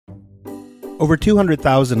Over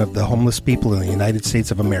 200,000 of the homeless people in the United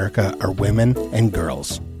States of America are women and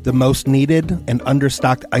girls. The most needed and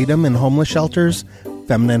understocked item in homeless shelters?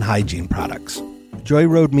 Feminine hygiene products. Joy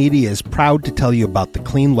Road Media is proud to tell you about the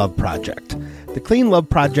Clean Love Project. The Clean Love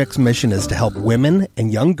Project's mission is to help women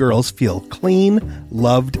and young girls feel clean,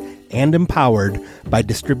 loved, and empowered by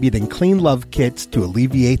distributing Clean Love kits to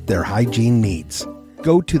alleviate their hygiene needs.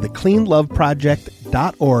 Go to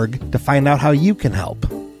thecleanloveproject.org to find out how you can help.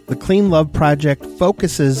 The Clean Love Project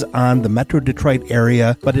focuses on the Metro Detroit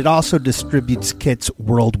area, but it also distributes kits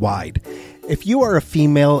worldwide. If you are a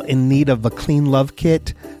female in need of a Clean Love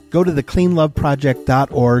kit, go to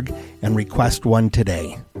thecleanloveproject.org and request one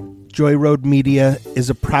today. Joy Road Media is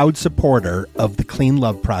a proud supporter of the Clean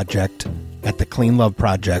Love Project at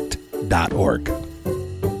thecleanloveproject.org.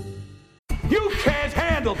 You can't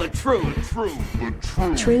handle the truth.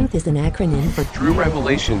 Truth is an acronym for True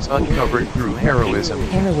revelations uncovered through heroism.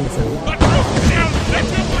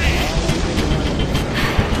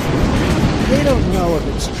 They don't know if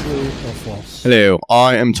it's true or false. Hello,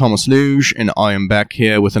 I am Thomas Luge, and I am back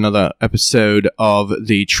here with another episode of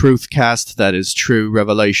the Truthcast, that is True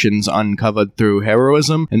Revelations Uncovered Through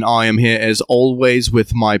Heroism, and I am here as always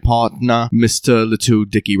with my partner, Mr. Little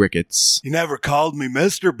Dickie Ricketts. You never called me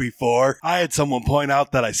Mr. before. I had someone point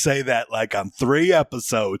out that I say that like on 3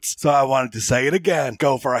 episodes, so I wanted to say it again.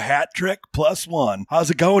 Go for a hat trick plus 1.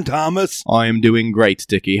 How's it going, Thomas? I am doing great,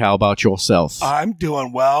 Dickie. How about yourself? I'm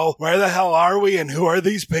doing well. Where the hell are we, and who are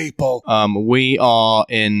these people? We are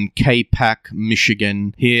in K-Pac,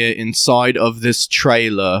 Michigan, here inside of this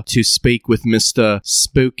trailer to speak with Mr.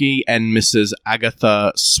 Spooky and Mrs.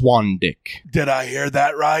 Agatha Swandick. Did I hear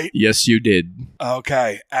that right? Yes, you did.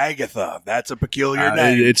 Okay, Agatha. That's a peculiar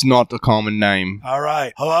name. It's not a common name. All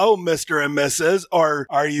right. Hello, Mr. and Mrs., or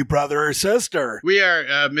are you brother or sister? We are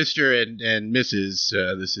Mr. and Mrs.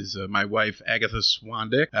 This is my wife, Agatha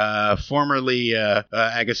Swandick, formerly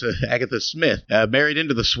Agatha Smith, married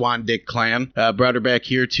into the Swandick clan. Brought her back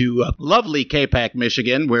here to lovely K-Pac,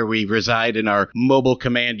 Michigan, where we reside in our mobile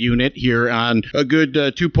command unit here on a good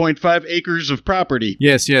 2.5 acres of property.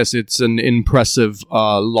 Yes, it's an impressive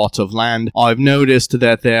lot of land. I've noticed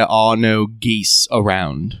that there are no geese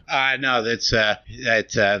around. No, that's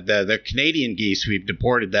the Canadian geese. We've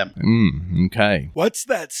deported them. Okay. What's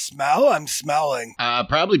that smell I'm smelling?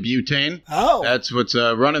 Probably butane. Oh. That's what's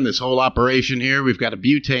running this whole operation here. We've got a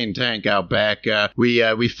butane tank out back.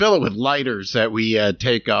 We fill it with lighters that we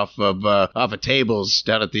take off of tables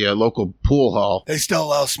down at the local pool hall. They still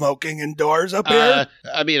allow smoking indoors up here?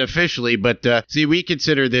 I mean, officially, but see, we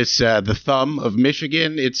consider this the thumb of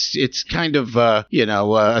Michigan. It's kind of a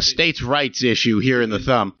states' rights issue here in the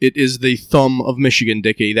thumb. It is the thumb of Michigan,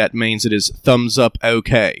 Dickie. That means it is thumbs up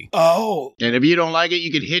okay. Oh. And if you don't like it,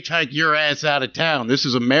 you can hitchhike your ass out of town. This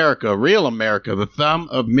is America, real America, the thumb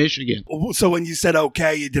of Michigan. So when you said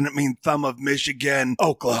okay, you didn't mean thumb of Michigan,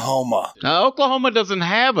 Oklahoma. Oklahoma doesn't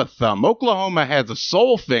have a thumb. Oklahoma has a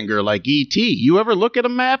soul finger like E.T. You ever look at a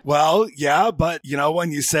map? Well, yeah, but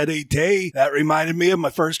when you said E.T., that reminded me of my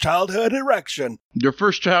first childhood erection. Your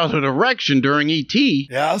first childhood erection during E.T.?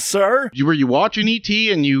 Yes, sir. Were you watching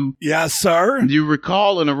E.T. and you... Yes, sir. You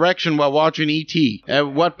recall an erection while watching E.T.?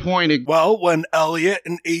 At what point... Well, when Elliot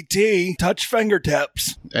and E.T. touched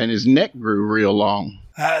fingertips. And his neck grew real long.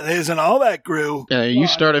 It isn't all that grew. You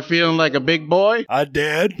started feeling like a big boy? I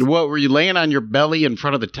did. What, were you laying on your belly in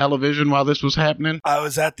front of the television while this was happening? I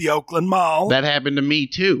was at the Oakland Mall. That happened to me,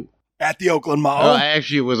 too. At the Oakland Mall?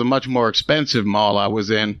 Actually, it was a much more expensive mall I was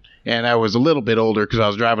in. And I was a little bit older because I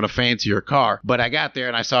was driving a fancier car. But I got there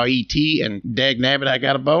and I saw E.T. and dagnabbit, I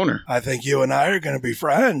got a boner. I think you and I are going to be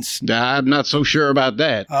friends. I'm not so sure about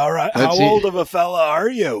that. All right. How old of a fella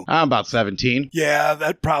are you? I'm about 17. Yeah,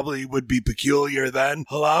 that probably would be peculiar then.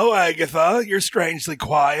 Hello, Agatha. You're strangely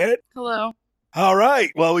quiet. Hello. All right.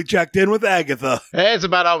 Well, we checked in with Agatha. That's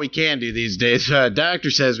about all we can do these days. Doctor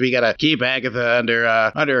says we got to keep Agatha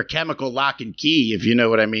under a chemical lock and key, if you know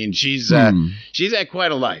what I mean. She's had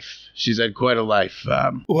quite a life. She's had quite a life.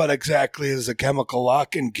 What exactly is a chemical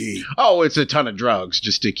lock and key? Oh, it's a ton of drugs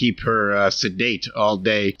just to keep her sedate all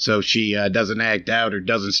day so she doesn't act out or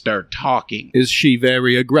doesn't start talking. Is she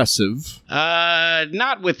very aggressive?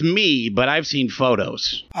 Not with me, but I've seen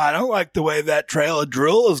photos. I don't like the way that trail of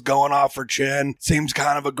drool is going off her chin. Seems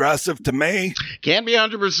kind of aggressive to me. Can't be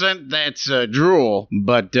 100% that's drool,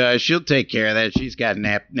 but she'll take care of that. She's got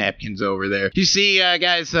napkins over there. You see,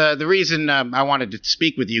 guys, the reason I wanted to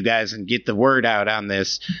speak with you guys guys and get the word out on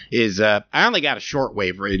this is I only got a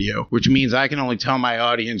shortwave radio, which means I can only tell my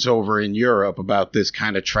audience over in Europe about this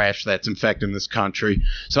kind of trash that's infecting this country.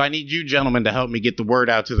 So I need you gentlemen to help me get the word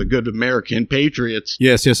out to the good American patriots.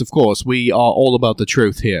 Yes, of course. We are all about the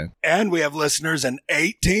truth here. And we have listeners in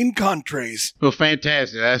 18 countries. Well,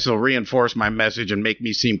 fantastic. That'll reinforce my message and make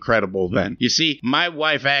me seem credible then. You see, my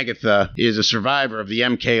wife Agatha is a survivor of the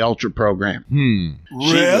MK Ultra program.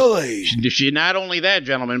 Really? She not only that,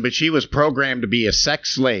 gentlemen, but she was programmed to be a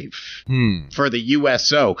sex slave for the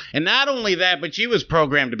USO. And not only that, but she was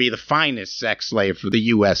programmed to be the finest sex slave for the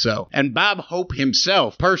USO. And Bob Hope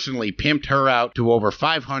himself personally pimped her out to over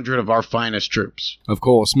 500 of our finest troops. Of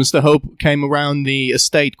course, Mr. Hope came around the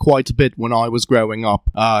estate quite a bit when I was growing up.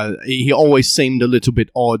 He always seemed a little bit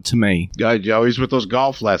odd to me. Always with those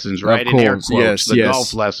golf lessons, right? Of course, in air quotes. yes.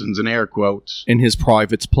 Golf lessons in air quotes. In his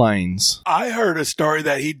private planes. I heard a story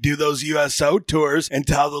that he'd do those USO tours and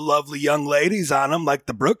tell the lovely young ladies on them, like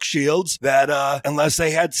the Brooke Shields, that unless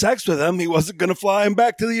they had sex with him, he wasn't going to fly him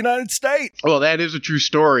back to the United States. Well, that is a true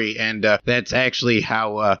story, and that's actually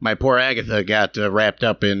how my poor Agatha got wrapped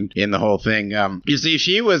up in the whole thing. You see,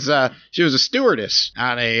 she was a stewardess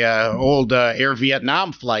on a old Air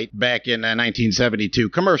Vietnam flight back in 1972,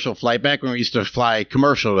 commercial flight, back when we used to fly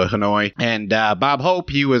commercial to Hanoi. And Bob Hope,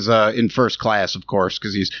 he was in first class, of course,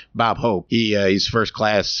 because he's Bob Hope. He's first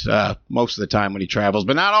class most of the time when he travels,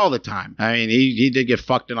 but not all the time. I mean, he did get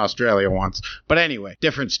fucked in Australia once. But anyway,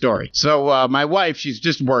 different story. So my wife, she's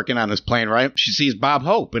just working on this plane, right? She sees Bob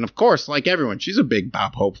Hope, and of course, like everyone, she's a big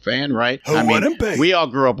Bob Hope fan, right? Who wouldn't be? We all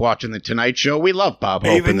grew up watching The Tonight Show. We love Bob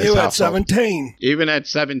Hope in this Even you household. at 17. Even at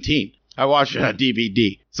 17. I watched it on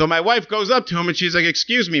DVD. So my wife goes up to him and she's like,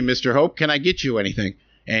 "Excuse me, Mr. Hope, can I get you anything?"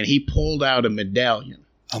 And he pulled out a medallion.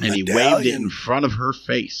 He waved it in front of her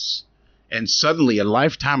face. And suddenly a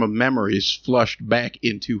lifetime of memories flushed back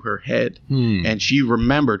into her head. And she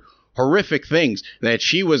remembered horrific things, that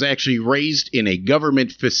she was actually raised in a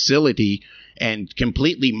government facility and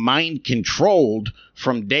completely mind-controlled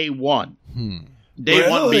from day one. Day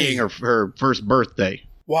one being her first birthday.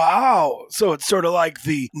 Wow. So it's sort of like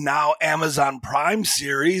the now Amazon Prime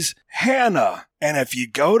series, Hannah. And if you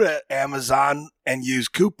go to Amazon and use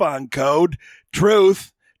coupon code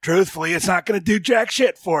truthfully, it's not going to do jack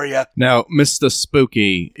shit for you. Now, Mr.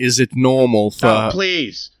 Spooky, is it normal for... Oh,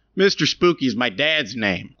 please. Mr. Spooky is my dad's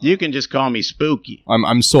name. You can just call me Spooky.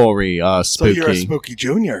 I'm sorry, Spooky. So you're a Spooky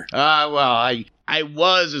Junior. Well, I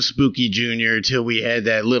was a Spooky Junior until we had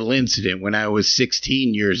that little incident when I was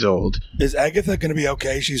 16 years old. Is Agatha going to be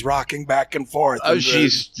okay? She's rocking back and forth. Oh,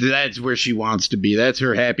 that's where she wants to be. That's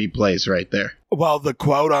her happy place right there. Well, the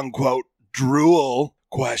quote-unquote drool ?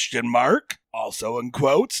 Also in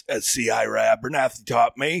quotes, as C.I. Abernathy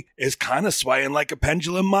taught me, is kind of swaying like a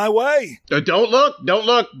pendulum my way. Don't look.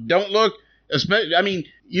 I mean,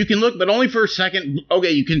 you can look, but only for a second.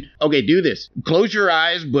 Okay, do this. Close your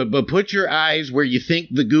eyes, but put your eyes where you think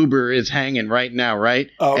the goober is hanging right now, right?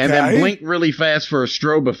 Okay. And then blink really fast for a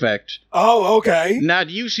strobe effect. Oh, okay. Now,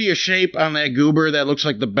 do you see a shape on that goober that looks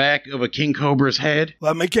like the back of a king cobra's head?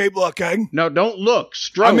 Let me keep looking. No, don't look.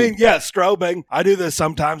 Strobe. I mean, yeah, strobing. I do this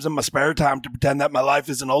sometimes in my spare time to pretend that my life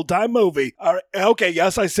is an old-time movie. All right, okay,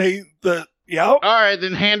 yes, I say the... Yep. All right,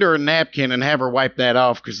 then hand her a napkin and have her wipe that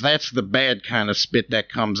off, because that's the bad kind of spit that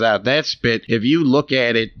comes out. That spit, if you look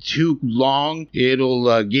at it too long,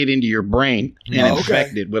 it'll get into your brain and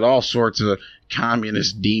infect it with all sorts of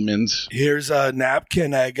communist demons. Here's a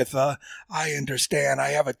napkin, Agatha. I understand. I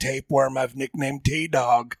have a tapeworm I've nicknamed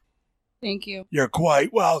T-Dog. Thank you. You're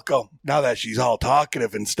quite welcome. Now that she's all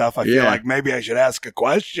talkative and stuff, I feel like maybe I should ask a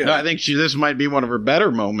question. No, I think this might be one of her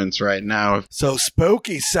better moments right now. So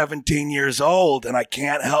Spooky's 17 years old, and I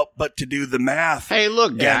can't help but to do the math. Hey,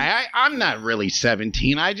 look, guy, I'm not really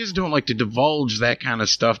 17. I just don't like to divulge that kind of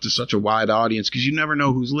stuff to such a wide audience, because you never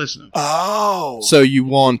know who's listening. Oh. So you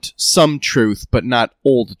want some truth, but not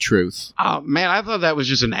all the truth. Oh, man, I thought that was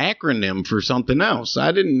just an acronym for something else.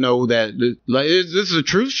 I didn't know that. This is a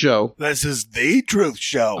truth show. This is the truth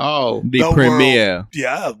show. Oh. The premiere.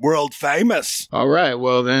 World famous. All right,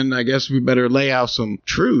 well then I guess we better lay out some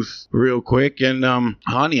truth real quick. And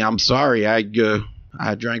honey, I'm sorry I drank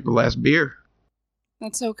the last beer.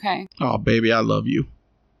 That's okay. Oh, baby, I love you.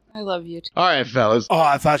 I love you too. All right, fellas. Oh,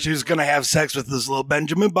 I thought she was going to have sex with this little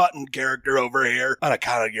Benjamin Button character over here on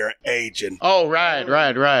account of your age. And oh, right.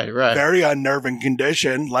 very unnerving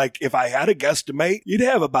condition. Like, if I had a guesstimate, you'd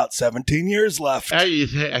have about 17 years left.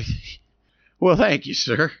 Well, thank you,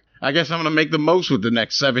 sir. I guess I'm going to make the most with the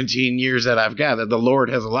next 17 years that I've got, that the Lord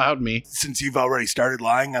has allowed me. Since you've already started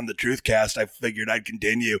lying on the Truthcast, I figured I'd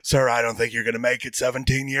continue. Sir, I don't think you're going to make it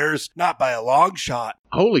 17 years. Not by a long shot.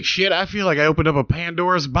 Holy shit, I feel like I opened up a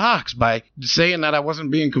Pandora's box by saying that I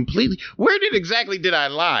wasn't being completely... Where exactly did I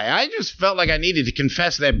lie? I just felt like I needed to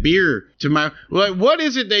confess that beer to my... Like, what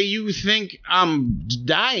is it that you think I'm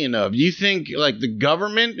dying of? Do you think, like, the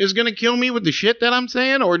government is going to kill me with the shit that I'm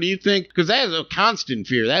saying? Or do you think... Because that is a constant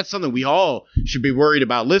fear. That's something we all should be worried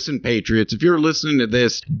about. Listen, Patriots, if you're listening to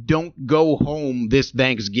this, don't go home this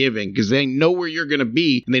Thanksgiving, because they know where you're going to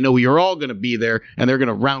be, and they know you're all going to be there, and they're going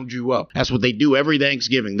to round you up. That's what they do every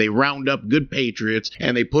Thanksgiving. They round up good patriots,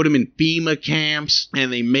 and they put them in FEMA camps,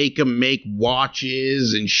 and they make them make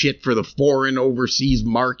watches and shit for the foreign overseas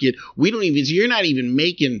market. You're not even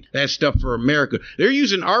making that stuff for America. They're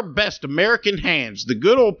using our best American hands, the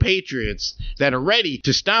good old patriots that are ready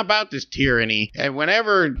to stomp out this tyranny, and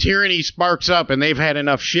whenever tyranny sparks up and they've had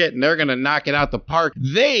enough shit and they're going to knock it out the park,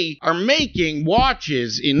 they are making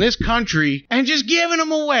watches in this country and just giving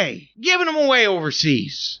them away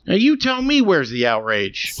overseas. Now you tell me, where's the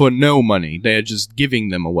outrage? For no money. They're just giving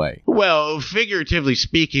them away. Well, figuratively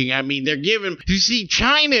speaking, I mean, they're giving... You see,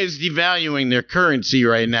 China is devaluing their currency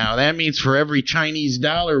right now. That means for every Chinese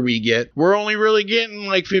dollar we get, we're only really getting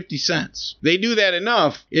like 50 cents. They do that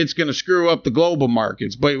enough, it's going to screw up the global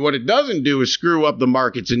markets. But what it doesn't do is screw up the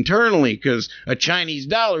markets internally, because a Chinese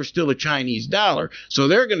dollar is still a Chinese dollar. So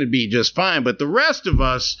they're going to be just fine. But the rest of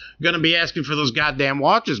us are going to be asking for those goddamn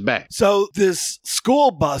watches back. So this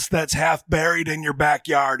school bus that's half buried in your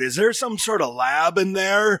backyard, is there some sort of lab in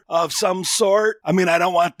there of some sort? I mean, I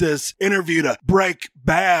don't want this interview to break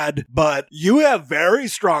bad, but you have very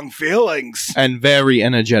strong feelings. And very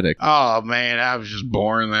energetic. Oh, man, I was just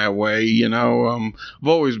born that way, you know. I've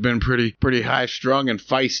always been pretty high-strung and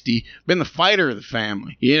feisty. Been the fighter of the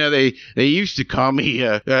family. You know, they used to call me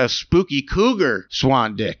a spooky cougar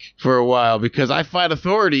Swan Dick for a while, because I fight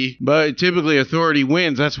authority, but typically authority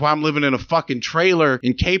wins. That's why I'm living in a fucking trailer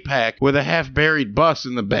in K-Pac with a half-buried bus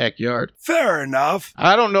in the backyard. Fair enough.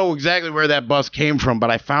 I don't know exactly where that bus came from,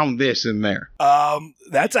 but I found this in there.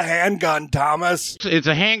 That's a handgun, Thomas. It's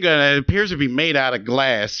a handgun that appears to be made out of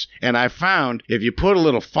glass, and I found if you put a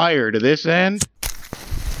little fire to this end...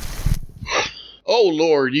 Oh,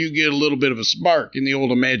 Lord, you get a little bit of a spark in the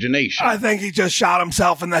old imagination. I think he just shot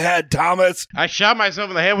himself in the head, Thomas. I shot myself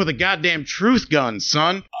in the head with a goddamn truth gun,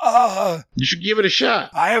 son. You should give it a shot.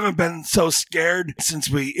 I haven't been so scared since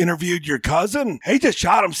we interviewed your cousin. He just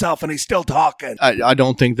shot himself and he's still talking. I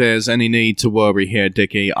don't think there's any need to worry here,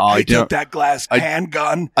 Dickie. He took that glass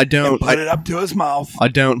handgun and put it up to his mouth. I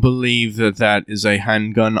don't believe that is a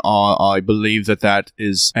handgun. I believe that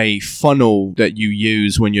is a funnel that you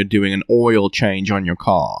use when you're doing an oil change on your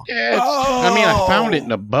car. Yeah, I found it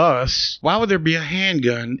in a bus. Why would there be a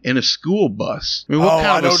handgun in a school bus? I mean, what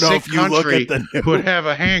kind of a sick country would have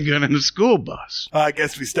a handgun in a school bus? I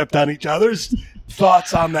guess we stepped on each other's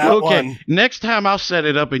thoughts on that one. Okay, next time I'll set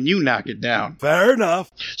it up and you knock it down. Fair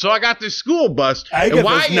enough. So I got this school bus.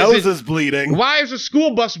 Agatha's nose is bleeding. Why is a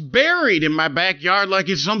school bus buried in my backyard like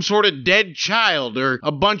it's some sort of dead child or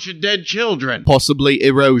a bunch of dead children? Possibly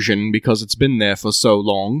erosion, because it's been there for so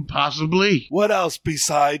long. Possibly. What else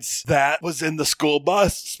besides that was in the school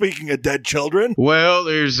bus, speaking of dead children? Well,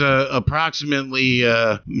 there's approximately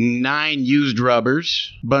 9 used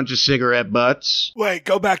rubbers, a bunch of cigarette butts. Wait,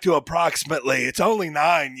 go back to approximately. It's only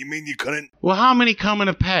 9. You mean you couldn't... Well, how many come in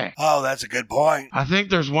a pack? Oh, that's a good point. I think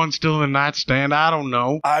there's one still in the nightstand. I don't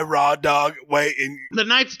know. Raw dog. Wait, the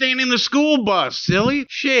nightstand in the school bus, silly.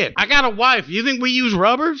 Shit. I got a wife. You think we use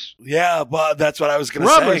rubbers? Yeah, but that's what I was going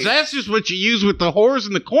to say. Rubbers, that's just what you use with the whores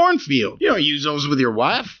in the cornfield. You don't use those with your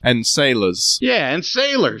wife. And sailors. Yeah, and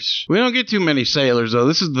sailors. We don't get too many sailors, though.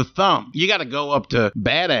 This is the thumb. You got to go up to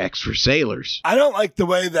Bad Axe for sailors. I don't like the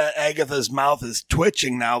way that Agatha's mouth is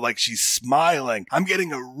twitching now, like she's smiling. I'm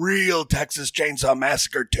getting a real Texas Chainsaw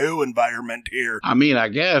Massacre 2 environment here. I mean, I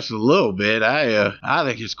guess a little bit. I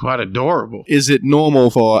think it's quite adorable. Is it normal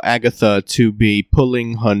for Agatha to be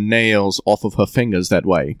pulling her nails off of her fingers that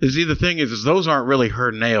way? See, the thing is those aren't really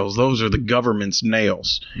her nails. Those are the government's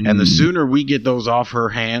nails. And the sooner we get those off her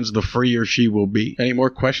hands, the freer she will be. Any more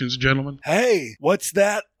questions, gentlemen? Hey, what's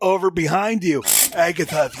that over behind you?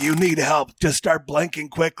 Agatha, if you need help, just start blinking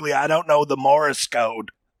quickly. I don't know the Morse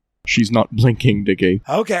code. She's not blinking, Dickie.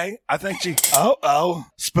 Okay, I think she... Oh,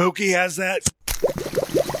 Spooky has that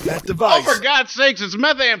device. Oh, for God's sakes, it's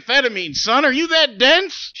methamphetamine, son. Are you that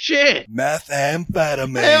dense? Shit.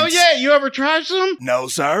 Methamphetamine. Hell yeah, you ever tried some? No,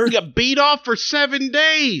 sir. You got beat off for 7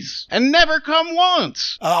 days and never come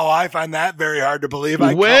once. Oh, I find that very hard to believe.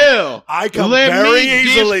 I come let very me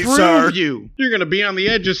easily, disprove sir. You're going to be on the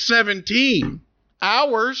edge of 17.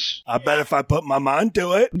 hours. I bet if I put my mind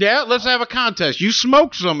to it. Yeah, let's have a contest. You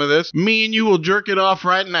smoke some of this, me and you will jerk it off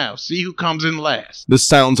right now. See who comes in last. This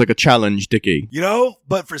sounds like a challenge, Dickie. You know,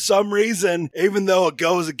 but for some reason, even though it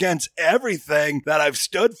goes against everything that I've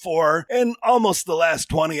stood for in almost the last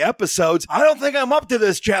 20 episodes, I don't think I'm up to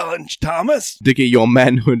this challenge, Thomas. Dickie, your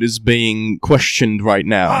manhood is being questioned right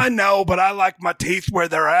now. I know, but I like my teeth where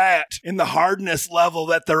they're at, in the hardness level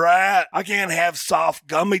that they're at. I can't have soft,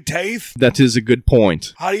 gummy teeth. That is a good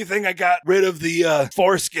point. How do you think I got rid of the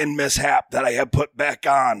foreskin mishap that I had put back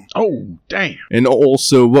on? Oh, damn. And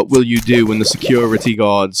also, what will you do when the security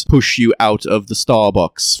guards push you out of the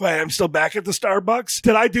Starbucks? Wait, I'm still back at the Starbucks?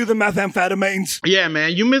 Did I do the methamphetamines? Yeah,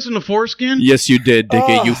 man, you missing the foreskin? Yes, you did,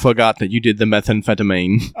 Dickie. You forgot that you did the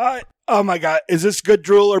methamphetamine. Oh my god, is this good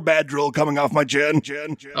drool or bad drool coming off my chin?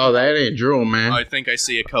 Oh, that ain't drool, man. I think I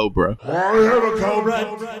see a cobra. I have a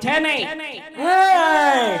cobra. Timmy!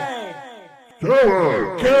 Hey!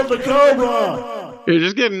 Kill the cobra! Here,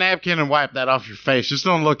 just get a napkin and wipe that off your face. Just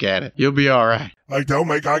don't look at it. You'll be all right. Like, don't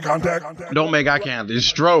make eye contact? Don't make eye contact.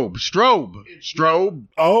 It's strobe.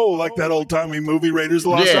 Oh, like that old-timey movie Raiders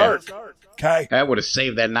of the Lost Ark. Okay. That would have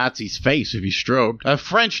saved that Nazi's face if he strobed. A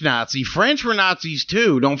French Nazi. French were Nazis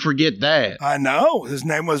too. Don't forget that. I know. His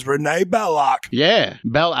name was Rene Belloc. Yeah.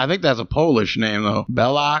 I think that's a Polish name though.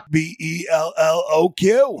 Belloc.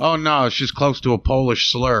 Belloq. Oh no, it's just close to a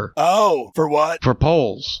Polish slur. Oh, for what? For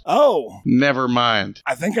Poles. Oh. Never mind.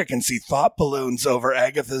 I think I can see thought balloons over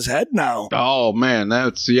Agatha's head now. Oh man,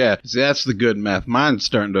 that's the good meth. Mine's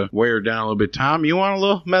starting to wear down a little bit. Tom, you want a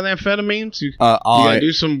little methamphetamines? You gotta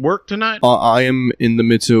do some work tonight? I am in the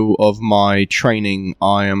middle of my training.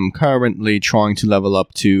 I am currently trying to level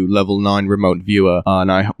up to level 9 remote viewer, and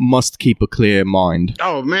I must keep a clear mind.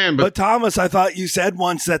 Oh, man, but Thomas, I thought you said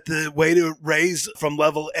once that the way to raise from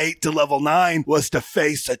level 8 to level 9 was to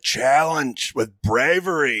face a challenge with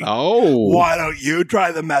bravery. Oh. Why don't you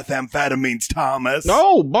try the methamphetamines, Thomas?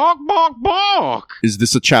 No, balk. Is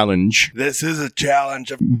this a challenge? This is a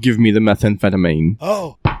challenge. Give me the methamphetamine.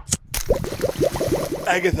 Oh.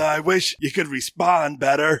 Agatha, I wish you could respond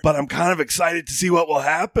better, but I'm kind of excited to see what will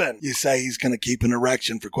happen. You say he's going to keep an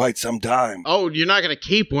erection for quite some time. Oh, you're not going to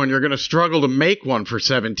keep one. You're going to struggle to make one for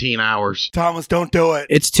 17 hours. Thomas, don't do it.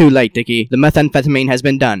 It's too late, Dickie. The methamphetamine has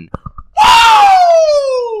been done.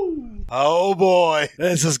 Oh boy,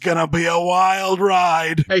 this is gonna be a wild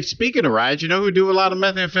ride. Hey, speaking of rides, you know who do a lot of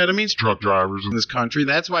methamphetamines? Truck drivers in this country.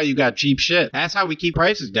 That's why you got cheap shit. That's how we keep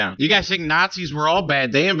prices down. You guys think Nazis were all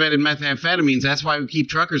bad? They invented methamphetamines. That's why we keep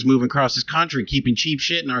truckers moving across this country, keeping cheap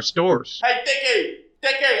shit in our stores. Hey,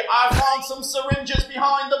 Dickie, I found some syringes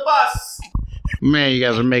behind the bus. Man, you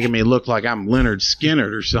guys are making me look like I'm Leonard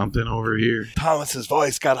Skinner or something over here. Thomas's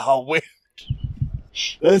voice got all weird.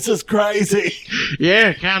 This is crazy.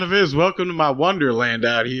 Yeah, it kind of is. Welcome to my wonderland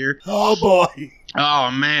out here. Oh, boy.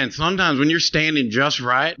 Oh, man. Sometimes when you're standing just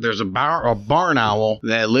right, there's a barn owl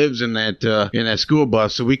that lives in that school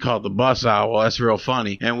bus, so we call it the bus owl. That's real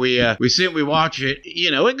funny. And we sit and we watch it.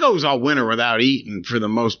 You know, it goes all winter without eating for the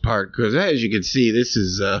most part, because as you can see, this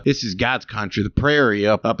is God's country, the prairie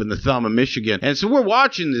up in the thumb of Michigan. And so we're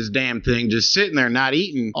watching this damn thing just sitting there not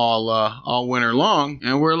eating all winter long,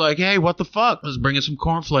 and we're like, hey, what the fuck? Let's bring in some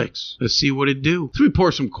cornflakes. Let's see what it do. So we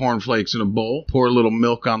pour some cornflakes in a bowl, pour a little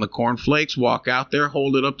milk on the cornflakes, walk out there,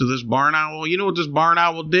 hold it up to this barn owl. You know what this barn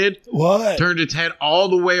owl did? What? Turned its head all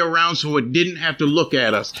the way around so it didn't have to look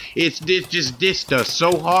at us. It just dissed us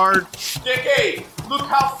so hard. Dickie, look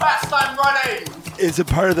how fast I'm running. Is it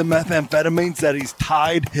part of the methamphetamines that he's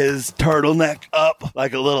tied his turtleneck up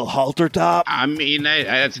like a little halter top? I mean,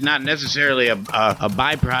 it's not necessarily a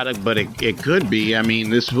byproduct, but it could be. I mean,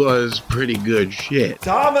 this was pretty good shit.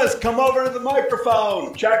 Thomas, come over to the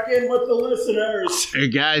microphone. Check in with the listeners. Hey,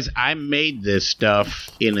 guys, I made this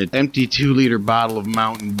stuff in an empty 2-liter bottle of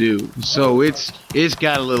Mountain Dew. So it's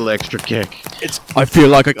got a little extra kick. I feel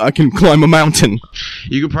like I can climb a mountain.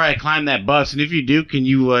 You could probably climb that bus, and if you do, can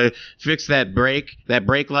you fix that brake? That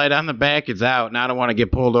brake light on the back is out, and I don't want to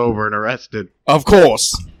get pulled over and arrested. Of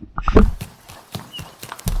course.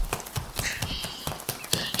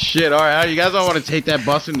 Shit, all right, you guys don't want to take that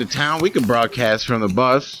bus into town? We could broadcast from the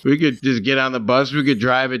bus. We could just get on the bus. We could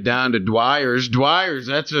drive it down to Dwyer's. Dwyer's,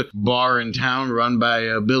 that's a bar in town run by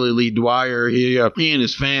Billy Lee Dwyer. He and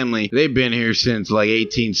his family, they've been here since like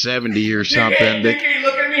 1870 or something. Dickie,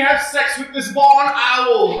 look at me have sex with this barn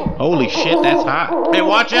owl. Holy shit, that's hot. Hey,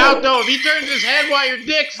 watch out, though. If he turns his head while your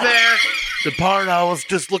dick's there. The barn owl's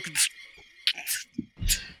just looking...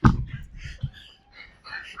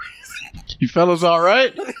 You fellas all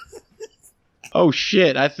right? Oh,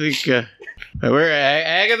 shit. I think, where,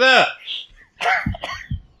 Agatha?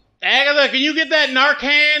 Agatha, can you get that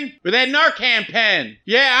Narcan? Or that Narcan pen?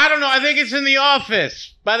 Yeah, I don't know. I think it's in the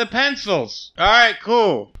office. By the pencils. All right,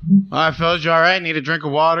 cool. All right, fellas, you all right? Need a drink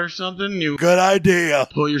of water or something? You Good idea.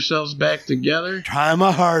 pull yourselves back together? Try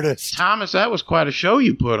my hardest. Thomas, that was quite a show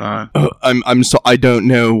you put on. I'm so I don't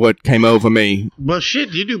know what came over me. Well,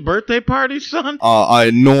 shit, do you do birthday parties, son?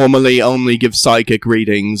 I normally only give psychic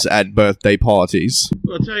readings at birthday parties.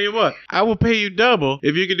 Well, I'll tell you what, I will pay you double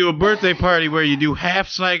if you can do a birthday party where you do half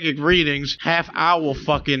psychic readings, half owl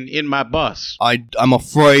fucking in my bus. I'm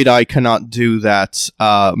afraid I cannot do that,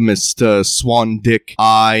 Mr. Swan Dick.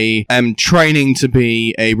 I am training to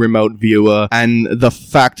be a remote viewer, and the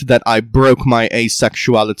fact that I broke my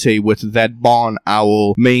asexuality with that barn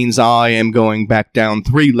owl means I am going back down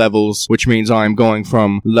 3 levels, which means I am going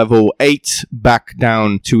from level 8 back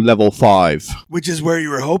down to level 5. Which is where you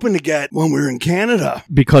were hoping to get when we were in Canada.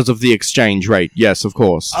 Because of the exchange rate, yes, of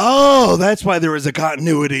course. Oh, that's why there was a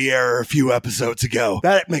continuity error a few episodes ago.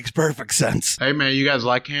 That makes perfect sense. Hey, man, you guys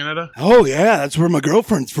like Canada? Oh, yeah, that's where my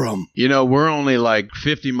girlfriend's from. You know, we're only like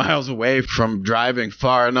 50 miles away from driving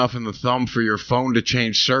far enough in the thumb for your phone to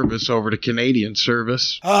change service over to Canadian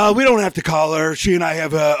service. We don't have to call her. She and I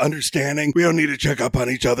have a understanding. We don't need to check up on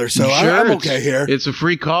each other, so I'm okay here. It's a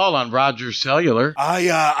free call on Rogers Cellular.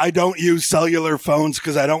 I don't use cellular phones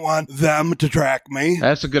because I don't want them to track me.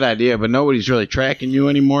 That's a good idea, but nobody's really tracking you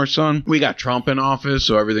anymore, son. We got Trump in office,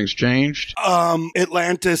 so everything's changed.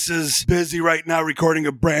 Atlantis is busy right now recording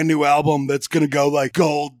a brand new album that's gonna go like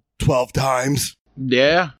gold 12 times.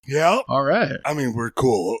 Yeah? Yeah. All right. I mean, we're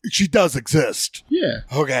cool. She does exist. Yeah.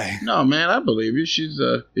 Okay. No, man, I believe you.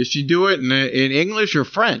 Is she do it in English or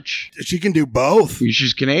French? She can do both.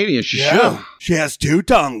 She's Canadian. She should. She has 2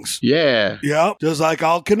 tongues. Yeah. Yep. Just like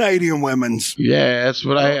all Canadian women's. Yeah, that's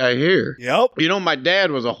what I hear. Yep. You know, my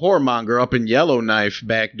dad was a whoremonger up in Yellowknife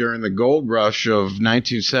back during the gold rush of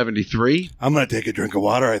 1973. I'm going to take a drink of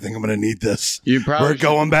water. I think I'm going to need this. You probably We're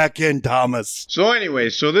going back in, Thomas. So anyway,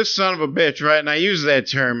 this son of a bitch, right? And I use that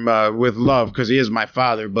term with love because he is my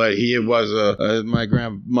father, but he was my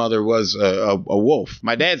grandmother was a wolf.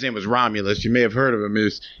 My dad's name was Romulus. You may have heard of him.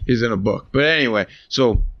 He's in a book. But anyway,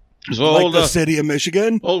 so like the city of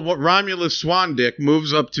Michigan? Old Romulus Swan Dick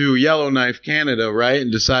moves up to Yellowknife, Canada, right?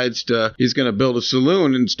 And decides he's going to build a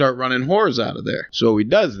saloon and start running whores out of there. So he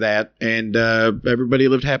does that, and everybody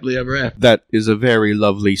lived happily ever after. That is a very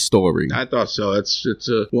lovely story. I thought so. It's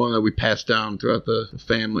one that we passed down throughout the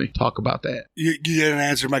family. Talk about that. You didn't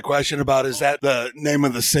answer my question about, is that the name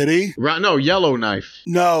of the city? No, Yellowknife.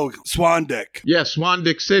 No, Swan Dick. Yeah, Swan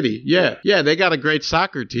Dick City. Yeah, they got a great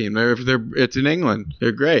soccer team. It's in England.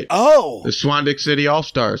 They're great. Oh. The Swan Dick City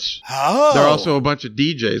All-Stars. Oh. They're also a bunch of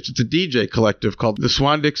DJs. It's a DJ collective called the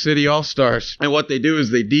Swan Dick City All-Stars. And what they do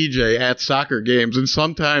is they DJ at soccer games. And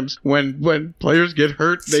sometimes when players get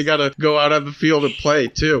hurt, they got to go out on the field and play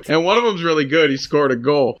too. And one of them's really good. He scored a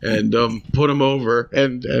goal and put him over.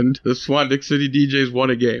 And the Swan Dick City DJs won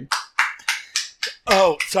a game.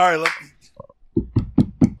 Oh, sorry.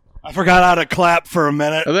 I forgot how to clap for a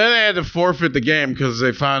minute. And then they had to forfeit the game because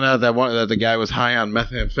they found out that the guy was high on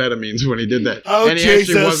methamphetamines when he did that. Oh, and he Jesus.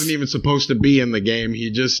 actually wasn't even supposed to be in the game.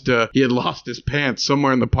 He just he had lost his pants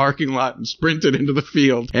somewhere in the parking lot and sprinted into the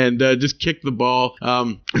field and just kicked the ball.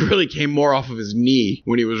 It really came more off of his knee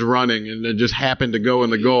when he was running, and it just happened to go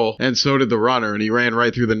in the goal. And so did the runner, and he ran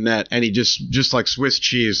right through the net. And he just like Swiss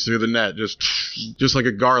cheese through the net, just like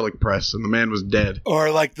a garlic press, and the man was dead.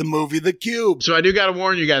 Or like the movie The Cube. So I do got to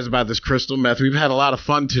warn you guys about this crystal meth. We've had a lot of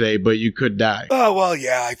fun today, but you could die. Oh, well,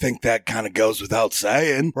 yeah, I think that kind of goes without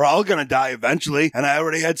saying. We're all going to die eventually, and I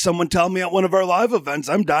already had someone tell me at one of our live events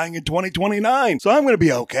I'm dying in 2029, so I'm going to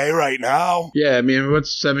be okay right now. Yeah, I mean,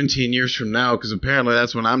 what's 17 years from now? Because apparently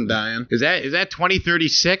that's when I'm dying. Is that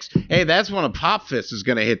 2036? Hey, that's when a pop fist is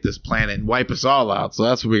going to hit this planet and wipe us all out, so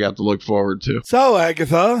that's what we got to look forward to. So,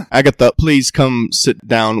 Agatha, please come sit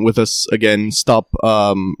down with us again. Stop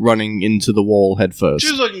running into the wall head first.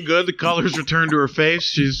 She's looking good. The colors returned to her face.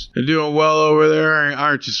 She's doing well over there,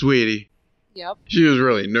 aren't you, sweetie? Yep. She was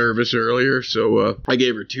really nervous earlier, so I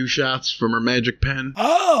gave her 2 shots from her magic pen.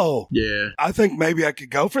 Oh! Yeah. I think maybe I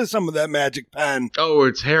could go for some of that magic pen. Oh,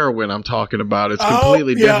 it's heroin I'm talking about. It's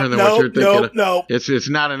completely different than what you're thinking of. No. It's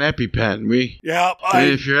not an EpiPen.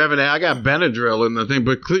 If you're having, I got Benadryl in the thing,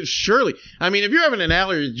 but surely, I mean, if you're having an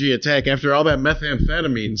allergy attack after all that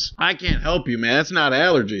methamphetamines, I can't help you, man. That's not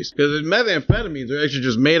allergies. Because methamphetamines are actually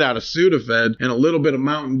just made out of Sudafed and a little bit of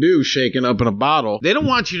Mountain Dew shaken up in a bottle. They don't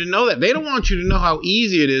want you to know that. They don't want you to know how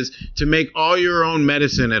easy it is to make all your own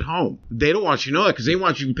medicine at home. They don't want you to know that because they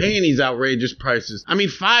want you paying these outrageous prices. I mean,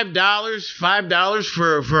 $5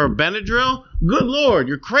 for a Benadryl? Good Lord,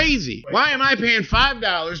 you're crazy. Why am I paying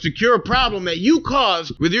 $5 to cure a problem that you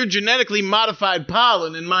caused with your genetically modified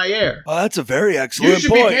pollen in my air? Oh, that's a very excellent You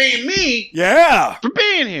should point. be paying me Yeah. for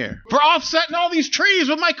being here, for offsetting all these trees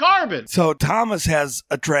with my carbon. So Thomas has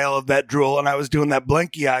a trail of that drool, and I was doing that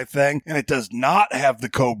blinky eye thing, and it does not have the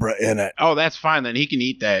cobra in it. Oh, that's fine then. He can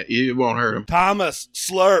eat that. It won't hurt him. Thomas,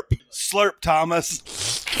 slurp. Slurp, Thomas.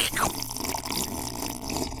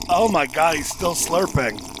 Oh my God, he's still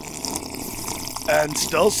slurping. And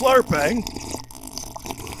still slurping.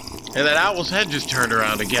 And that owl's head just turned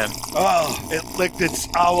around again. Oh, it licked its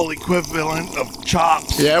owl equivalent of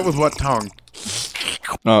chops. Yeah, with what tongue?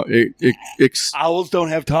 Owls don't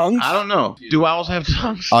have tongues? I don't know. Do owls have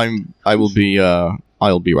tongues? I'll be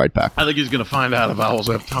right back. I think he's going to find out if owls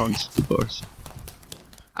have tongues, of course.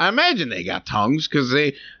 I imagine they got tongues because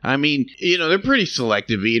they're pretty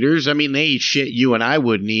selective eaters. I mean, they eat shit you and I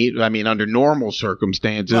wouldn't eat. I mean, under normal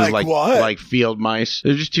circumstances. Like what? Like field mice.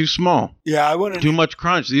 They're just too small. Yeah, I wouldn't. Too much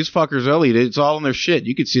crunch. These fuckers, they'll eat it. It's all in their shit.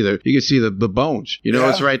 You can see the bones.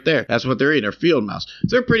 It's right there. That's what they're eating. They're field mouse.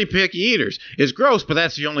 They're pretty picky eaters. It's gross, but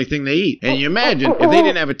that's the only thing they eat. And you imagine, if they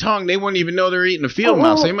didn't have a tongue, they wouldn't even know they're eating a field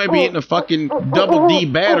mouse. They might be eating a fucking double D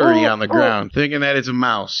battery on the ground, thinking that it's a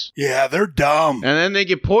mouse. Yeah, they're dumb. And then they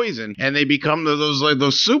get poisoned, and they become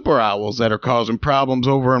those super owls that are causing problems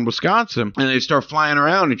over in Wisconsin. And they start flying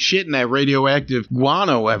around and shitting that radioactive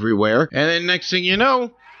guano everywhere. And then next thing you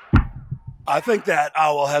know, I think that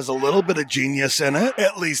owl has a little bit of genius in it.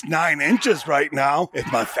 At least 9 inches right now, if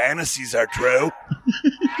my fantasies are true.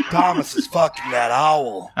 Thomas is fucking that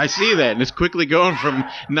owl. I see that, and it's quickly going from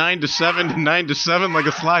 9 to 7 to 9 to 7 like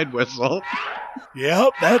a slide whistle.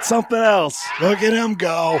 Yep, that's something else. Look at him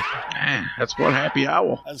go. Man, that's one happy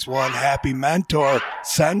owl. That's one happy mentor.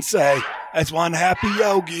 Sensei. That's one happy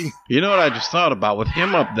yogi. You know what I just thought about with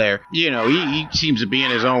him up there? He seems to be in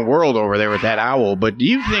his own world over there with that owl, but do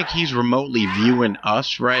you think he's remotely viewing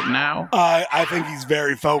us right now? I think he's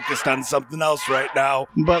very focused on something else right now.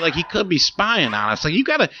 But, he could be spying on us. You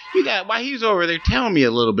gotta, while he's over there telling me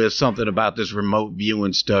a little bit of something about this remote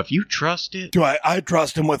viewing stuff. You trust it? Do I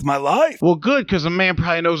trust him with my life? Well, good, because the man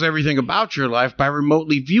probably knows everything about your life by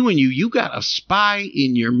remotely viewing you. You got a spy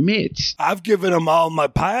in your midst. I've given him all my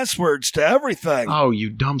passwords to everything. Oh,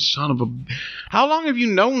 you dumb son of a... How long have you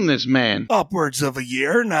known this man? Upwards of a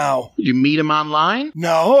year now. Did you meet him online?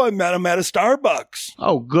 No, I met him at a Starbucks.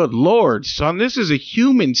 Oh, good Lord, son. This is a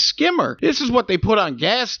human skimmer. This is what they put on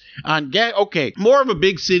gas. Okay, more of a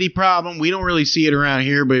big city problem. We don't really see it around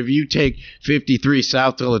here, but if you take 53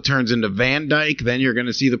 South till it turns into Van Dyke, then you're going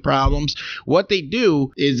to see the problems. What they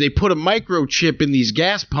do is they put a microchip in these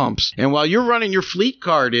gas pumps, and while you're running your fleet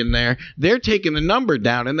card in there, they're taking the number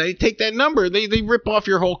down, and they take that number, they rip off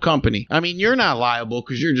your whole company. I mean, you're not liable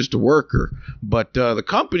because you're just a worker, but the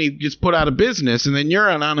company gets put out of business, and then you're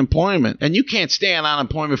on unemployment, and you can't stay on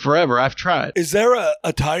unemployment forever. I've tried. Is there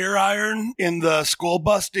a tire iron in the school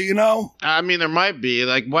bus, do you know? I mean, there might be.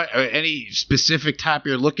 What? Any specific type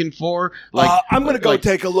you're looking for? I'm going to go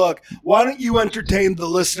take a look. Why don't you entertain the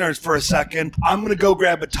listeners for a second? I'm going to go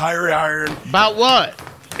grab a tire iron. About what?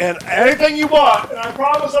 And anything you want. And I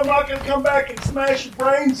promise I'm not going to come back and smash your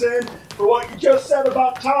brains in for what you just said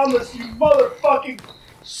about Thomas, you motherfucking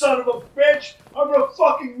son of a bitch. I'm going to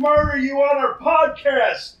fucking murder you on our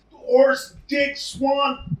podcast. Horse, dick,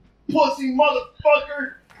 swan, pussy,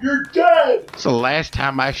 motherfucker. You're dead. It's the last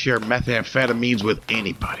time I shared methamphetamines with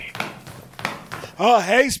anybody. Oh,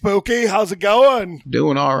 hey, Spooky. How's it going?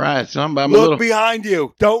 Doing all right, son. But look behind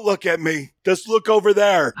you. Don't look at me. Just look over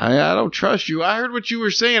there. I don't trust you. I heard what you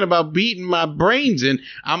were saying about beating my brains in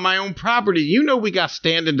on my own property. You know we got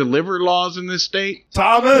stand and deliver laws in this state.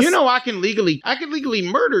 Thomas? You know I can legally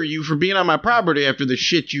murder you for being on my property after the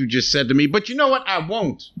shit you just said to me. But you know what? I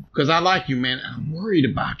won't. Because I like you, man. I'm worried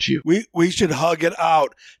about you. We should hug it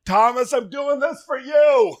out. Thomas, I'm doing this for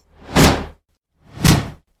you.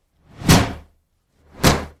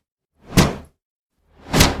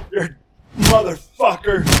 You're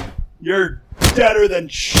motherfucker. You're deader than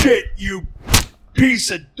shit, you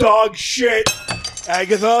piece of dog shit.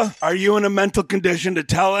 Agatha, are you in a mental condition to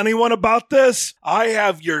tell anyone about this? I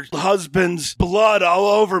have your husband's blood all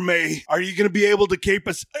over me. Are you going to be able to keep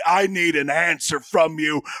us? I need an answer from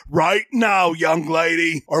you right now, young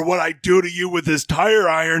lady, or what I do to you with this tire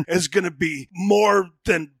iron is going to be more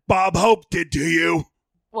than Bob Hope did to you.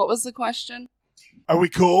 What was the question? Are we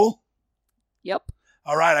cool? Yep.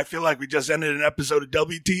 All right, I feel like we just ended an episode of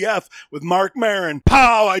WTF with Mark Maron.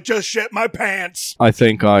 Pow, I just shit my pants. I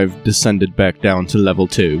think I've descended back down to level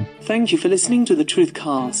 2. Thank you for listening to the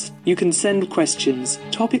Truthcast. You can send questions,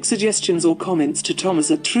 topic suggestions, or comments to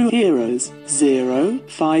Thomas at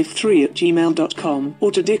TrueHeroes053@gmail.com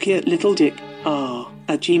or to Dickie at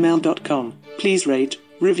LittleDickR@gmail.com. Please rate,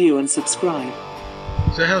 review, and subscribe.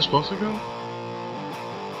 Is that how it's supposed to go?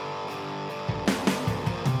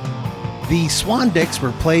 The Swan Dicks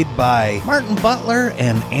were played by Martin Butler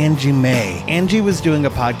and Angie May. Angie was doing a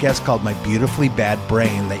podcast called My Beautifully Bad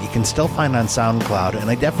Brain that you can still find on SoundCloud, and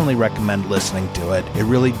I definitely recommend listening to it. It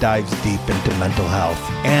really dives deep into mental health.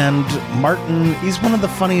 And Martin, he's one of the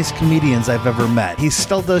funniest comedians I've ever met. He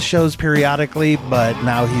still does shows periodically, but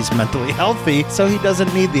now he's mentally healthy, so he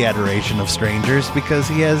doesn't need the adoration of strangers because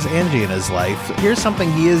he has Angie in his life. Here's something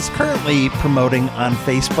he is currently promoting on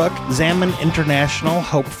Facebook: Zaman International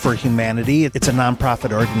Hope for Humanity. It's a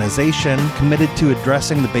nonprofit organization committed to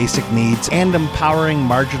addressing the basic needs and empowering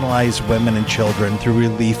marginalized women and children through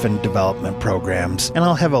relief and development programs. And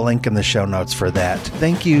I'll have a link in the show notes for that.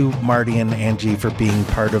 Thank you, Marty and Angie, for being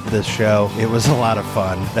part of this show. It was a lot of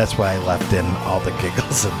fun. That's why I left in all the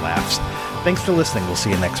giggles and laughs. Thanks for listening. We'll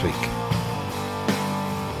see you next week.